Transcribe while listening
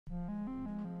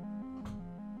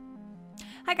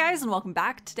Hi guys and welcome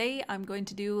back. Today I'm going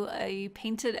to do a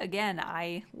painted again.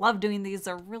 I love doing these.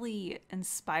 They're really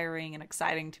inspiring and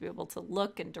exciting to be able to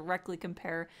look and directly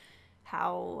compare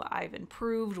how I've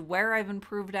improved, where I've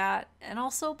improved at, and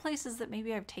also places that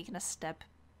maybe I've taken a step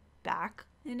back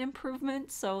in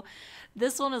improvement. So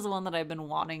this one is the one that I've been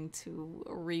wanting to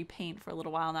repaint for a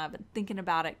little while now. I've been thinking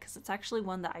about it because it's actually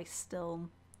one that I still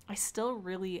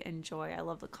really enjoy. I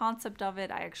love the concept of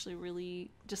it. I actually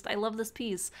really I love this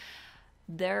piece.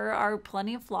 There are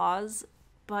plenty of flaws,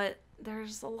 but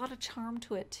there's a lot of charm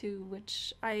to it too,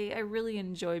 which I really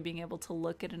enjoy, being able to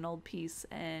look at an old piece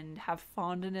and have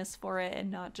fondness for it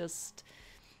and not just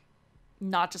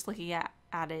looking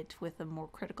at it with a more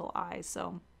critical eye.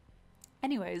 So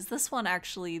anyways, this one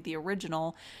actually, the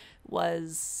original,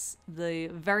 was the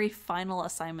very final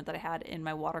assignment that I had in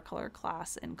my watercolor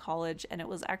class in college, and it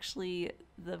was actually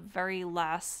the very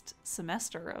last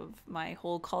semester of my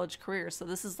whole college career. So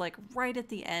this is like right at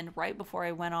the end, right before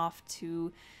I went off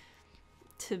to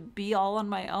be all on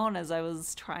my own as I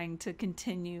was trying to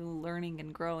continue learning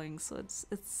and growing. So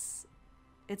it's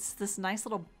this nice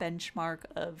little benchmark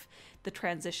of the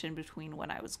transition between when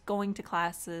I was going to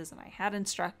classes and I had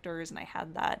instructors and I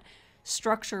had that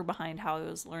structure behind how I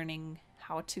was learning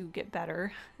how to get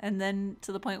better, and then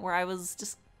to the point where I was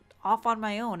just off on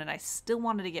my own and I still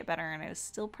wanted to get better and I was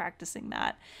still practicing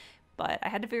that, but I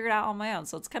had to figure it out on my own.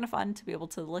 So it's kind of fun to be able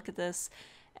to look at this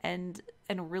and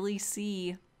really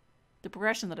see the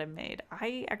progression that I've made.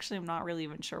 I actually am not really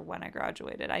even sure when I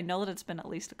graduated. I know that it's been at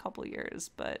least a couple years,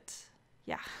 but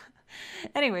yeah.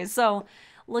 Anyways, so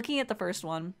looking at the first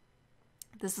one,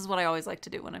 this is what I always like to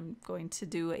do when I'm going to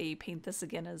do a paint this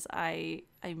again, is I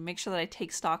make sure that I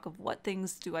take stock of what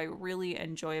things do I really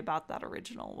enjoy about that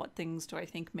original, what things do I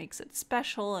think makes it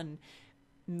special and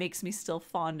makes me still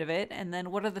fond of it, and then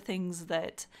what are the things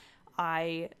that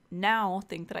I now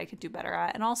think that I could do better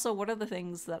at, and also what are the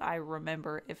things that I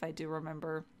remember, if I do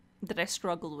remember, that I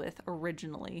struggled with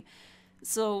originally.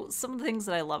 So some of the things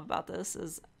that I love about this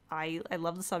is I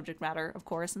love the subject matter, of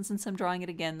course, and since I'm drawing it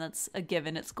again, that's a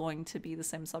given. It's going to be the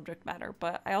same subject matter,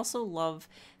 but I also love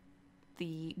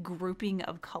the grouping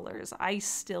of colors. I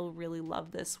still really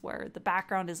love this, where the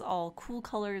background is all cool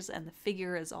colors and the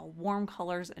figure is all warm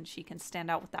colors, and she can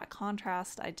stand out with that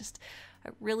contrast. I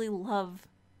really love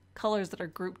colors that are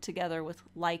grouped together with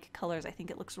like colors. I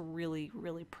think it looks really,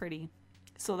 really pretty.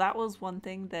 So that was one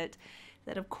thing that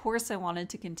of course I wanted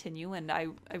to continue, and I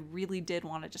really did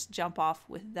want to just jump off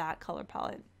with that color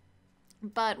palette.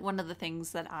 But one of the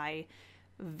things that I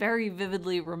very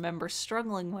vividly remember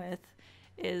struggling with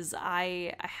is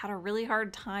I had a really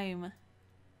hard time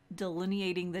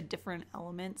delineating the different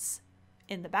elements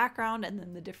in the background and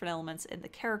then the different elements in the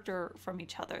character from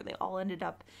each other. They all ended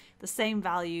up the same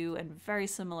value and very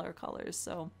similar colors.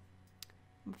 So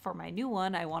for my new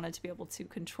one, I wanted to be able to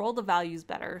control the values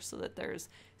better so that there's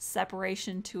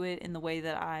separation to it in the way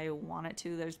that I want it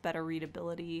to. There's better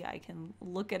readability. I can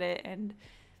look at it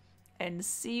and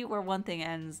see where one thing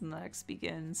ends and the next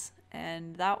begins.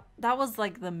 And that was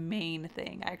like the main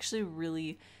thing. I actually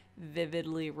really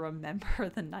vividly remember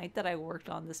the night that I worked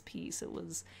on this piece. It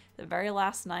was the very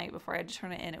last night before I had to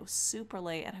turn it in. It was super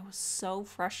late and I was so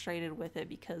frustrated with it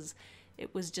because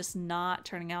it was just not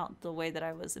turning out the way that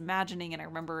I was imagining. And I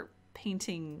remember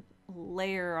painting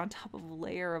layer on top of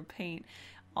layer of paint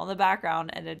on the background,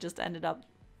 and it just ended up,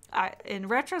 in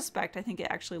retrospect, I think it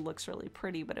actually looks really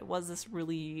pretty, but it was this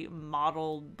really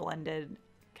mottled, blended,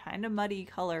 kind of muddy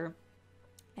color.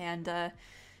 And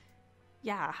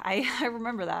yeah, I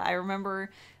remember that. I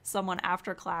remember someone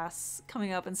after class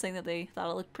coming up and saying that they thought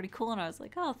it looked pretty cool, and I was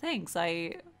like, oh, thanks.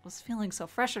 I was feeling so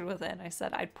frustrated with it, and I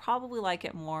said I'd probably like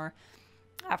it more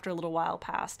after a little while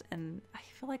passed. And I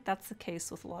feel like that's the case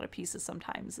with a lot of pieces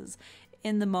sometimes, is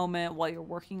in the moment while you're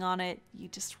working on it,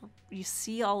 you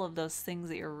see all of those things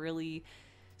that you're really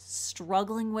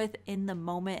struggling with in the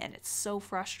moment, and it's so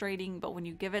frustrating. But when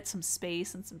you give it some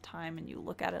space and some time and you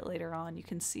look at it later on, you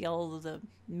can see all of the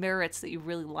merits that you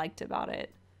really liked about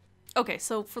it. Okay,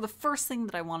 so for the first thing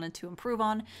that I wanted to improve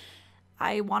on,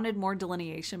 I wanted more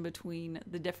delineation between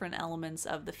the different elements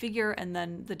of the figure and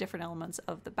then the different elements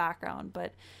of the background.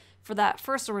 But for that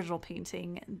first original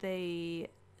painting, the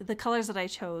colors that I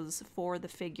chose for the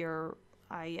figure,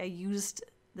 I used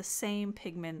the same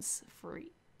pigments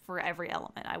for every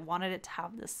element. I wanted it to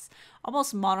have this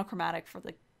almost monochromatic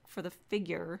for the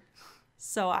figure.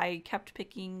 So I kept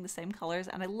picking the same colors,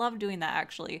 and I love doing that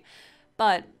actually.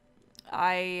 But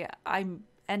I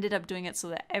ended up doing it so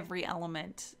that every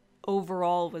element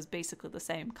overall was basically the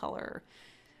same color.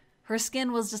 her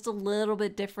skin was just a little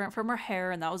bit different from her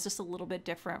hair, and that was just a little bit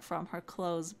different from her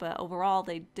clothes. But overall,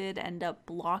 they did end up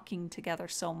blocking together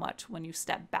so much. When you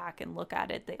step back and look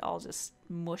at it, they all just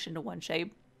mush into one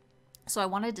shape. So I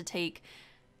wanted to take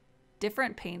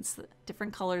different paints,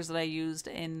 different colors that I used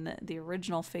in the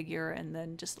original figure, and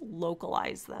then just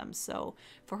localize them. So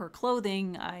for her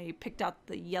clothing, I picked out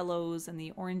the yellows and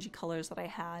the orangey colors that I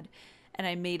had, and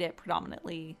I made it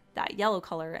predominantly that yellow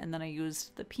color, and then I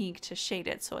used the pink to shade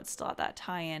it so it still had that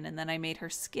tie-in. And then I made her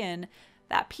skin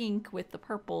that pink with the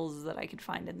purples that I could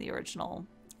find in the original.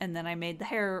 And then I made the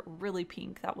hair really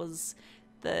pink. That was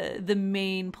the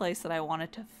main place that I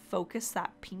wanted to focus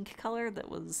that pink color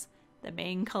that was the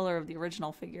main color of the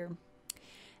original figure.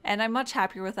 And I'm much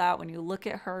happier with that. When you look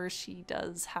at her, she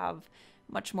does have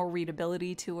much more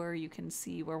readability to her. You can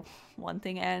see where one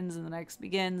thing ends and the next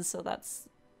begins. So that's,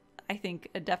 I think,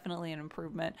 definitely an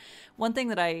improvement. One thing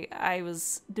that I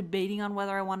was debating on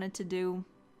whether I wanted to do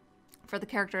for the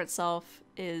character itself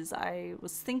is I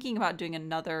was thinking about doing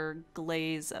another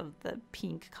glaze of the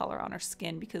pink color on her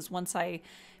skin, because once I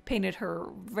painted her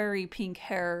very pink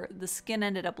hair, the skin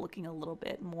ended up looking a little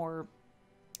bit more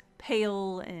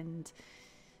pale and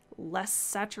less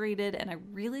saturated. And I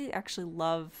really actually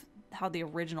love how the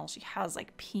original, she has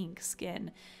like pink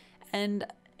skin. And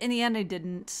in the end I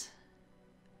didn't,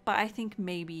 but I think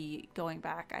maybe going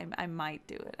back I might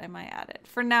do it. I might add it.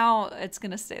 For now it's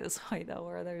gonna stay this way though,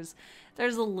 where there's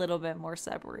a little bit more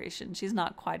separation. She's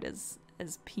not quite as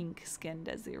pink skinned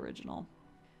as the original.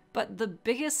 But the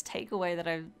biggest takeaway that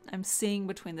I'm seeing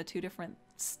between the two different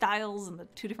styles and the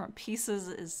two different pieces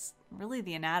is really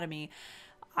the anatomy.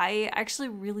 I actually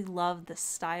really love the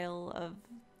style of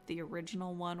the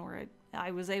original one, where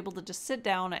I was able to just sit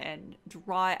down and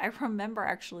draw it. I remember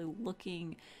actually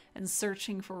looking and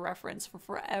searching for reference for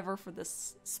forever for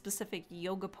this specific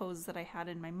yoga pose that I had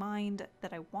in my mind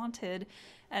that I wanted,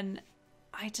 and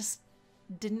I just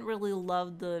didn't really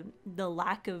love the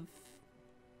lack of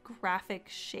graphic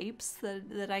shapes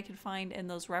that I could find in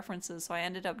those references. So I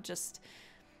ended up just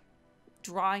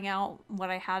drawing out what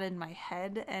I had in my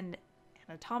head, and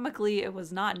anatomically it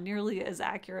was not nearly as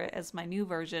accurate as my new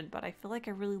version, but I feel like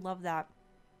I really love that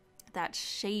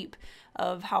shape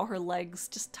of how her legs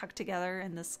just tuck together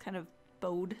in this kind of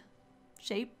bowed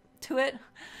shape to it.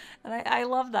 And I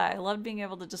love that. I love being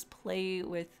able to just play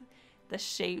with the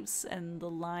shapes and the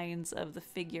lines of the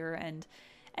figure, and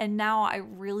now I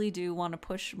really do want to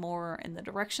push more in the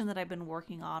direction that I've been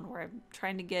working on, where I'm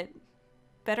trying to get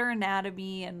better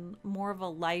anatomy and more of a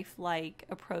lifelike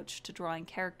approach to drawing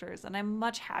characters. And I'm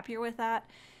much happier with that.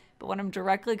 But when I'm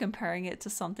directly comparing it to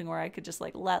something where I could just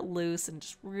like let loose and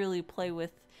just really play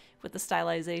with the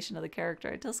stylization of the character,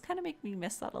 it does kind of make me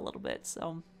miss that a little bit.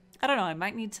 So I don't know, I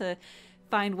might need to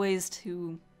find ways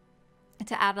to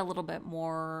add a little bit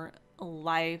more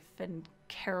life and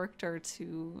character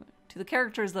to the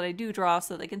characters that I do draw,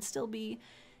 so they can still be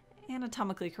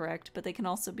anatomically correct, but they can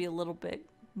also be a little bit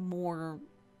more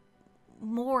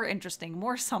interesting,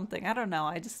 more something. I don't know.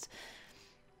 I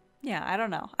don't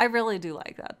know. I really do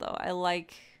like that though. I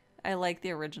like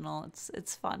the original.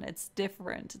 It's fun. It's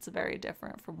different. It's very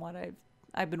different from what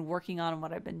I've been working on and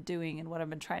what I've been doing and what I've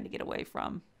been trying to get away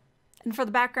from. And for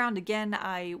the background, again,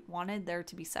 I wanted there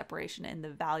to be separation in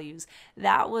the values.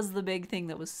 That was the big thing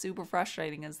that was super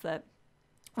frustrating, is that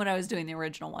when I was doing the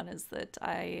original one, is that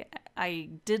I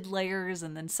did layers,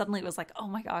 and then suddenly it was like, oh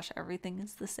my gosh, everything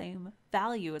is the same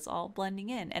value. It's all blending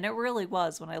in. And it really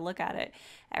was. When I look at it,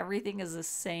 everything is the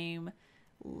same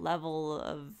level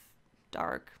of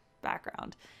dark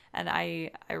background. And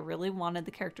I really wanted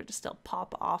the character to still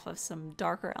pop off of some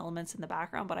darker elements in the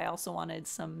background, but I also wanted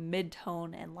some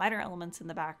mid-tone and lighter elements in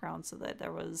the background, so that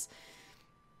there was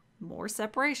more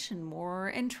separation, more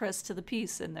interest to the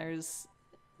piece, and there's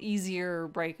easier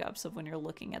breakups of when you're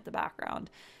looking at the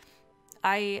background.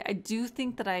 I do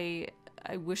think that I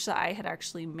wish that I had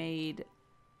actually made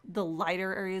the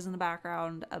lighter areas in the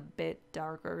background a bit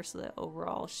darker, so that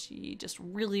overall she just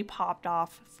really popped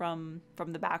off from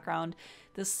the background.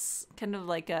 This kind of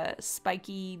like a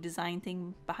spiky design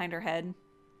thing behind her head,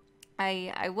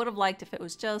 I would have liked if it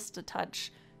was just a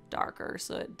touch darker,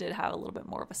 so it did have a little bit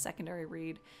more of a secondary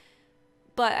read.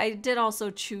 But I did also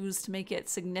choose to make it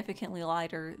significantly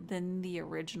lighter than the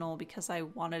original, because I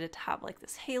wanted it to have like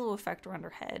this halo effect around her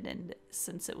head. And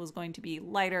since it was going to be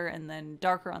lighter and then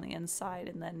darker on the inside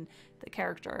and then the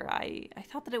character, I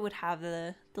thought that it would have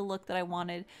the look that I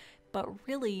wanted. But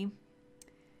really,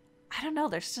 I don't know,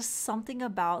 there's just something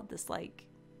about this, like,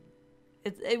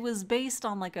 it was based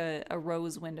on like a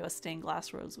rose window, a stained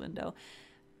glass rose window.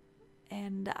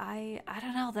 And I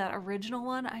don't know, that original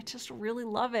one, I just really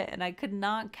love it. And I could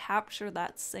not capture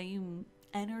that same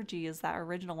energy as that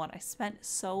original one. I spent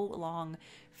so long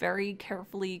very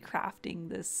carefully crafting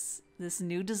this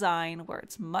new design where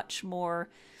it's much more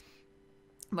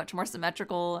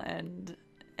symmetrical and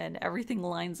everything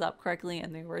lines up correctly.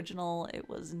 And the original, it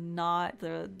was not.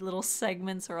 The little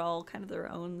segments are all kind of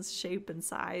their own shape and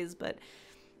size, but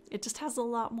it just has a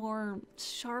lot more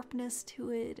sharpness to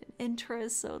it and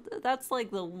interest. So that's like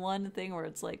the one thing where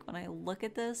it's like, when I look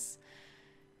at this,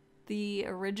 the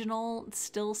original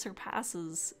still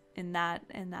surpasses in that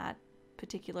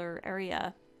particular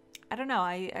area. I don't know.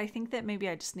 I think that maybe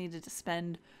I just needed to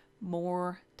spend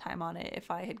more time on it. If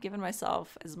I had given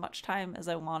myself as much time as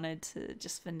I wanted to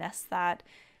just finesse that,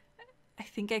 I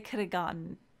think I could have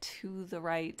gotten to the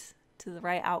right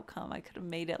outcome. I could have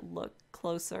made it look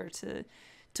closer to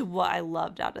what I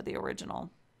loved out of the original.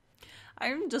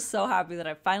 I'm just so happy that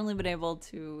I've finally been able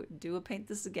to do a paint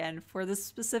this again for this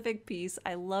specific piece.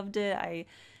 I loved it. I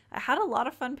had a lot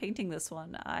of fun painting this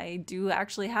one. I do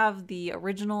actually have the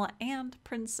original and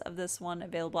prints of this one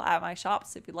available at my shop,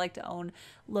 so if you'd like to own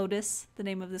Lotus, the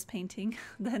name of this painting,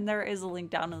 then there is a link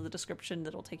down in the description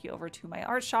that'll take you over to my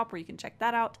art shop where you can check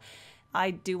that out.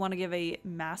 I do want to give a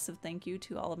massive thank you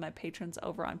to all of my patrons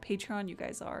over on Patreon. You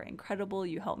guys are incredible.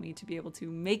 You help me to be able to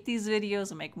make these videos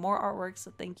and make more artwork, so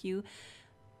thank you.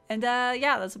 And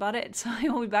yeah, that's about it. So I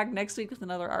will be back next week with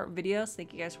another art video. So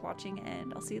thank you guys for watching,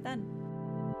 and I'll see you then.